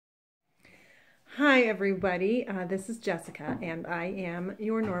Hi everybody, this is Jessica and I am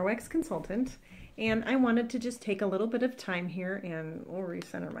your Norwex consultant, and I wanted to just take a little bit of time here, and we'll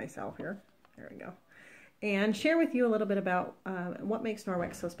recenter myself here, there we go, and share with you a little bit about what makes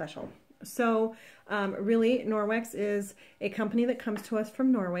Norwex so special. So really, Norwex is a company that comes to us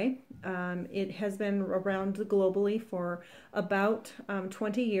from Norway. It has been around globally for about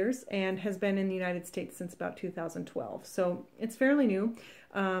 20 years and has been in the United States since about 2012. So it's fairly new,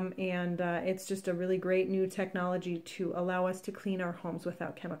 and it's just a really great new technology to allow us to clean our homes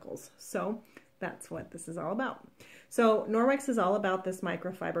without chemicals. So that's what this is all about. So Norwex is all about this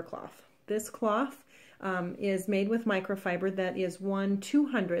microfiber cloth. This cloth is made with microfiber that is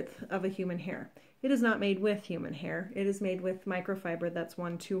 1/200th of a human hair. It is not made with human hair. It is made with microfiber that's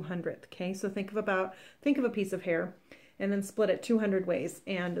 1/200th. Okay, so think of a piece of hair and then split it 200 ways,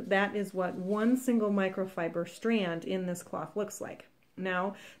 and that is what one single microfiber strand in this cloth looks like.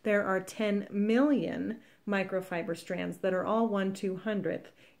 Now there are 10 million microfiber strands that are all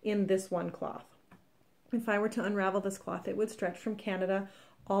 1/200th in this one cloth. If I were to unravel this cloth, it would stretch from Canada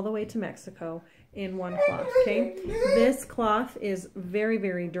all the way to Mexico in one cloth. Okay, this cloth is very,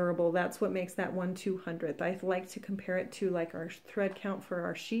 very durable. That's what makes that 1/200th. I like to compare it to like our thread count for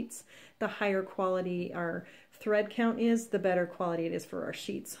our sheets. The higher quality our thread count is, the better quality it is for our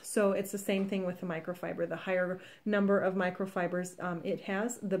sheets. So it's the same thing with the microfiber. The higher number of microfibers it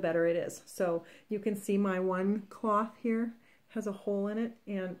has, the better it is. So you can see my one cloth here has a hole in it,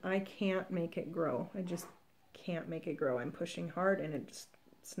 and I can't make it grow. I just can't make it grow. I'm pushing hard and it's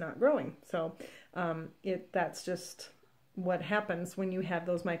not growing. So that's just what happens when you have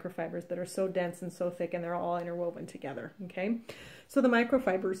those microfibers that are so dense and so thick and they're all interwoven together. Okay, so the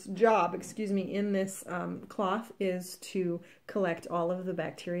microfiber's job, in this cloth is to collect all of the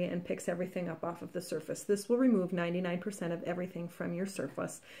bacteria and picks everything up off of the surface. This will remove 99% of everything from your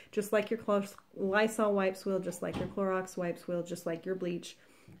surface, just like your Lysol wipes will, just like your Clorox wipes will, just like your bleach,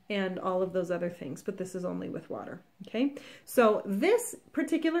 and all of those other things, but this is only with water. Okay, so this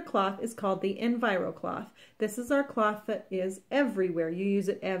particular cloth is called the Enviro cloth. This is our cloth that is everywhere. You use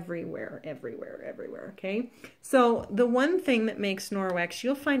it everywhere, everywhere, everywhere. Okay, so the one thing that makes Norwex,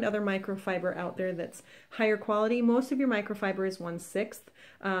 you'll find other microfiber out there that's higher quality. Most of your microfiber is 1/6.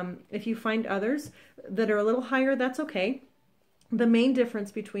 If you find others that are a little higher, that's okay. The main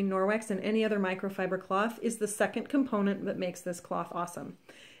difference between Norwex and any other microfiber cloth is the second component that makes this cloth awesome.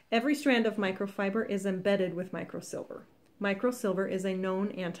 Every strand of microfiber is embedded with microsilver. Microsilver is a known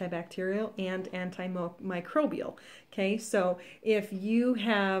antibacterial and antimicrobial. Okay, so if you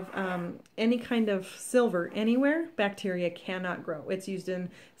have any kind of silver anywhere, bacteria cannot grow.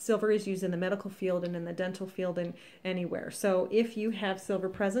 Silver is used in the medical field and in the dental field and anywhere. So if you have silver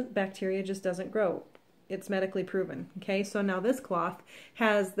present, bacteria just doesn't grow. It's medically proven. Okay, so now this cloth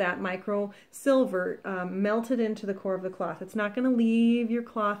has that micro silver melted into the core of the cloth. It's not going to leave your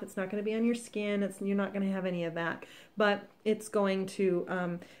cloth. It's not going to be on your skin. You're not going to have any of that. But it's going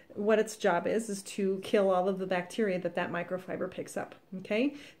to, what its job is to kill all of the bacteria that microfiber picks up.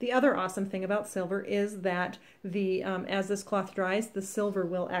 Okay. The other awesome thing about silver is that as this cloth dries, the silver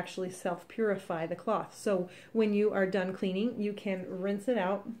will actually self-purify the cloth. So when you are done cleaning, you can rinse it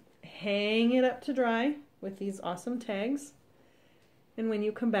out, hang it up to dry with these awesome tags, and when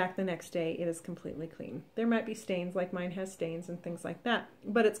you come back the next day, it is completely clean. There might be stains, like mine has stains and things like that,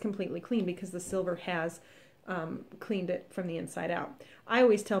 but it's completely clean because the silver has cleaned it from the inside out. I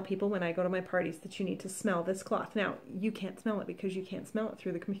always tell people when I go to my parties that you need to smell this cloth. Now, you can't smell it because you can't smell it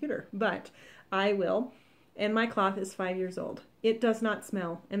through the computer, but I will. And my cloth is 5 years old. It does not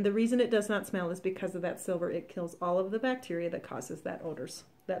smell. And the reason it does not smell is because of that silver. It kills all of the bacteria that causes that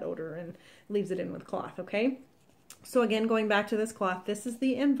odor and leaves it in with cloth, okay? So again, going back to this cloth, this is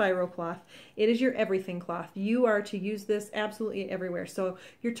the Enviro cloth. It is your everything cloth. You are to use this absolutely everywhere. So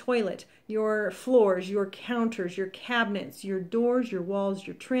your toilet, your floors, your counters, your cabinets, your doors, your walls,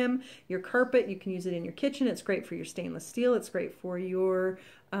 your trim, your carpet. You can use it in your kitchen. It's great for your stainless steel. It's great for your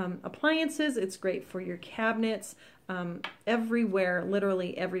appliances. It's great for your cabinets. Everywhere,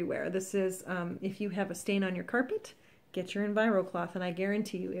 literally everywhere. This is, if you have a stain on your carpet, get your Enviro cloth, and I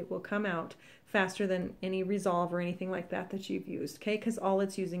guarantee you it will come out faster than any Resolve or anything like that you've used, okay? Because all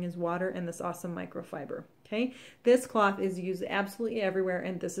it's using is water and this awesome microfiber, okay? This cloth is used absolutely everywhere,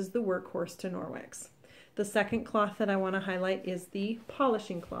 and this is the workhorse to Norwex. The second cloth that I want to highlight is the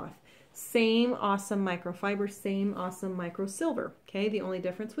polishing cloth. Same awesome microfiber, same awesome microsilver, okay? The only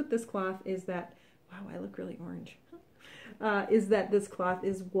difference with this cloth is that, wow, I look really orange. Is that this cloth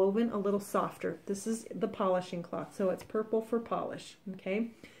is woven a little softer. This is the polishing cloth, so it's purple for polish,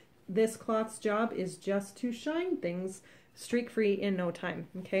 okay? This cloth's job is just to shine things streak-free in no time,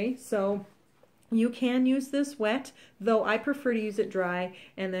 okay? So You can use this wet, though I prefer to use it dry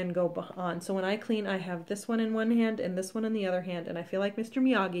and then go on. So when I clean, I have this one in one hand and this one in the other hand, and I feel like Mr.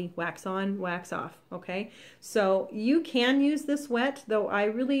 Miyagi, wax on, wax off, okay? So you can use this wet, though I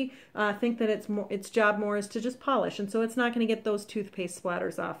really think that its job more is to just polish, and so it's not going to get those toothpaste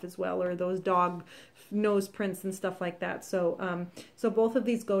splatters off as well, or those dog nose prints and stuff like that. So so both of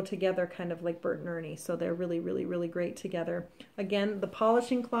these go together kind of like Bert and Ernie, so they're really, really, really great together. Again, the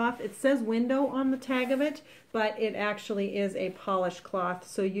polishing cloth, it says window on the tag of it, but it actually is a polished cloth,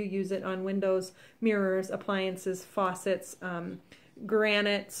 so you use it on windows, mirrors, appliances, faucets,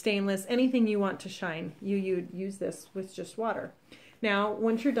 granite, stainless, anything you want to shine. You use this with just water. Now,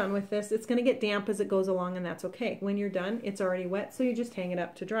 once you're done with this, it's going to get damp as it goes along, and that's okay. When you're done, it's already wet, so you just hang it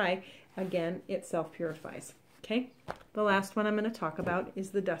up to dry. Again, it self-purifies. Okay, the last one I'm going to talk about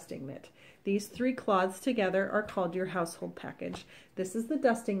is the dusting mitt. These three cloths together are called your household package. This is the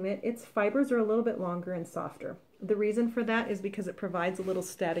dusting mitt. Its fibers are a little bit longer and softer. The reason for that is because it provides a little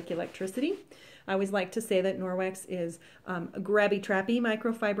static electricity. I always like to say that Norwex is a grabby-trappy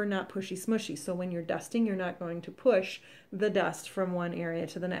microfiber, not pushy-smushy. So when you're dusting, you're not going to push the dust from one area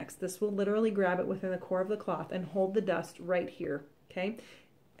to the next. This will literally grab it within the core of the cloth and hold the dust right here, okay?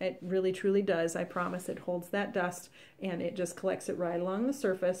 It really truly does. I promise it holds that dust, and it just collects it right along the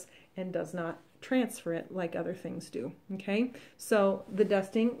surface and does not transfer it like other things do. Okay, so the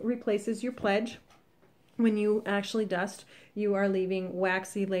dusting replaces your pledge. When you actually dust, you are leaving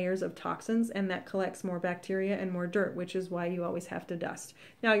waxy layers of toxins, and that collects more bacteria and more dirt, which is why you always have to dust.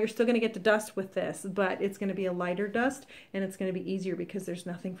 Now, you're still going to get to dust with this, but it's going to be a lighter dust, and it's going to be easier because there's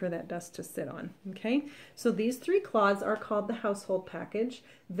nothing for that dust to sit on. Okay, so these three cloths are called the household package.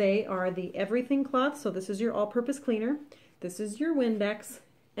 They are the everything cloth, so this is your all-purpose cleaner, this is your Windex,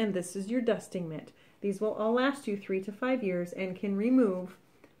 and this is your dusting mitt. These will all last you 3 to 5 years and can remove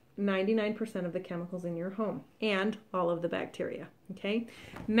 99% of the chemicals in your home and all of the bacteria. Okay,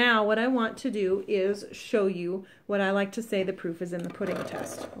 now what I want to do is show you what I like to say the proof is in the pudding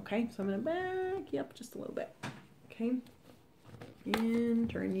test. Okay, so I'm going to back you up just a little bit. Okay, and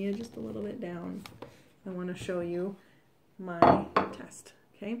turn you just a little bit down. I want to show you my test.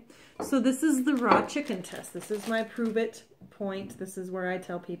 Okay, so this is the raw chicken test. This is my prove it point. This is where I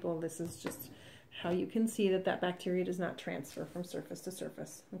tell people this is just how you can see that that bacteria does not transfer from surface to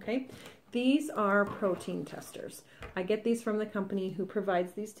surface. Okay, these are protein testers. I get these from the company who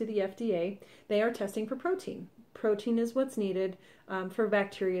provides these to the FDA. They are testing for protein. Protein is what's needed for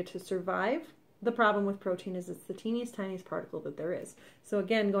bacteria to survive. The problem with protein is it's the teeniest, tiniest particle that there is. So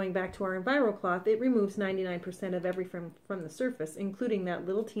again, going back to our EnviroCloth, it removes 99% of everything from the surface, including that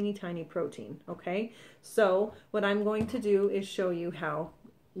little teeny tiny protein. Okay, so what I'm going to do is show you how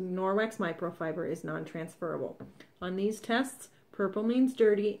Norwex microfiber is non-transferable. On these tests, purple means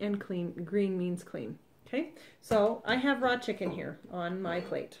dirty and green means clean. Okay, so I have raw chicken here on my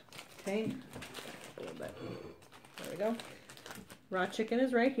plate. Okay, back up a little bit. There we go. Raw chicken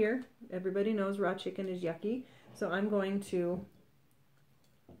is right here. Everybody knows raw chicken is yucky, so I'm going to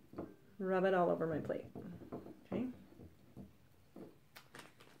rub it all over my plate. Okay.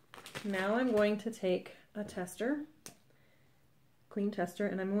 Now I'm going to take a tester, clean tester,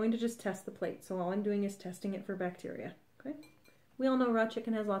 and I'm going to just test the plate. So all I'm doing is testing it for bacteria. Okay. We all know raw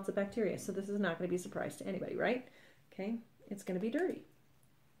chicken has lots of bacteria, so this is not going to be a surprise to anybody, right? Okay. It's going to be dirty.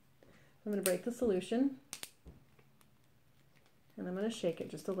 I'm going to break the solution, and I'm going to shake it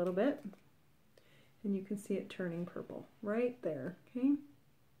just a little bit, and you can see it turning purple right there. Okay.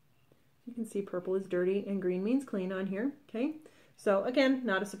 You can see purple is dirty and green means clean on here. Okay. So again,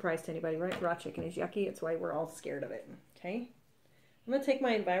 not a surprise to anybody, right? Raw chicken is yucky. It's why we're all scared of it. Okay. I'm going to take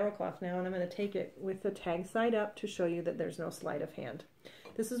my EnviroCloth now, and I'm going to take it with the tag side up to show you that there's no sleight of hand.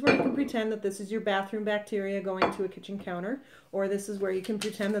 This is where you can pretend that this is your bathroom bacteria going to a kitchen counter, or this is where you can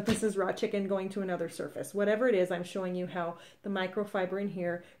pretend that this is raw chicken going to another surface. Whatever it is, I'm showing you how the microfiber in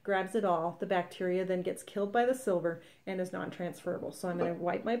here grabs it all. The bacteria then gets killed by the silver and is non-transferable. So I'm going to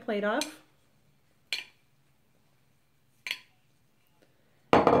wipe my plate off.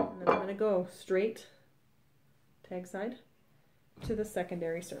 And then I'm going to go straight, tag side, to the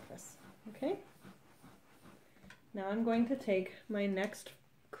secondary surface. Okay? Now I'm going to take my next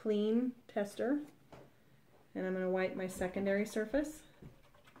clean tester, and I'm going to wipe my secondary surface,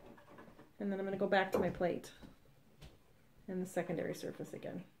 and then I'm going to go back to my plate and the secondary surface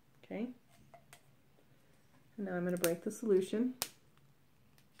again. Okay? And now I'm going to break the solution,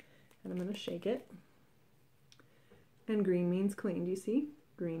 and I'm going to shake it. And green means clean. Do you see?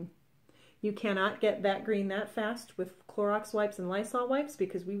 Green. You cannot get that green that fast with Clorox wipes and Lysol wipes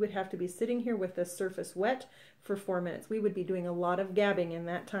because we would have to be sitting here with the surface wet for 4 minutes. We would be doing a lot of gabbing in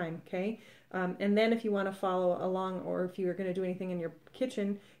that time, okay? And then if you want to follow along, or if you're going to do anything in your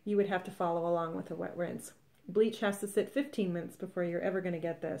kitchen, you would have to follow along with a wet rinse. Bleach has to sit 15 minutes before you're ever going to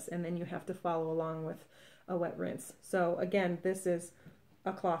get this, and then you have to follow along with a wet rinse. So again, this is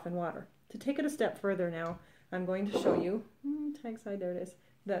a cloth and water. To take it a step further now, I'm going to show you, tag side, there it is,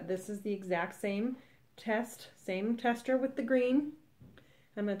 that this is the exact same test, same tester with the green.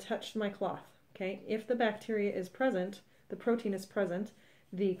 I'm going to touch my cloth, okay? If the bacteria is present, the protein is present,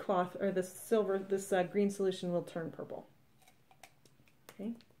 the cloth, or the silver, this green solution will turn purple,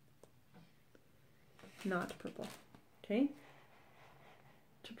 okay? Not purple, okay?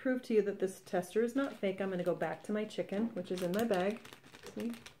 To prove to you that this tester is not fake, I'm going to go back to my chicken, which is in my bag,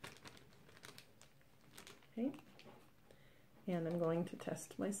 see? Okay? And I'm going to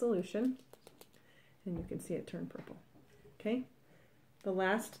test my solution, and you can see it turn purple. Okay? The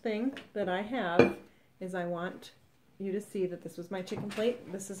last thing that I have is I want you to see that this was my chicken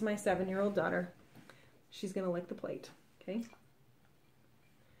plate. This is my 7-year-old daughter. She's going to lick the plate. Okay?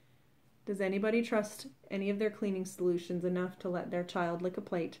 Does anybody trust any of their cleaning solutions enough to let their child lick a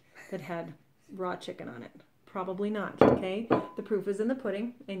plate that had raw chicken on it? Probably not, okay? The proof is in the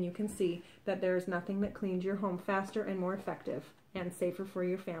pudding, and you can see that there is nothing that cleans your home faster and more effective and safer for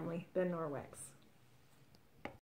your family than Norwex.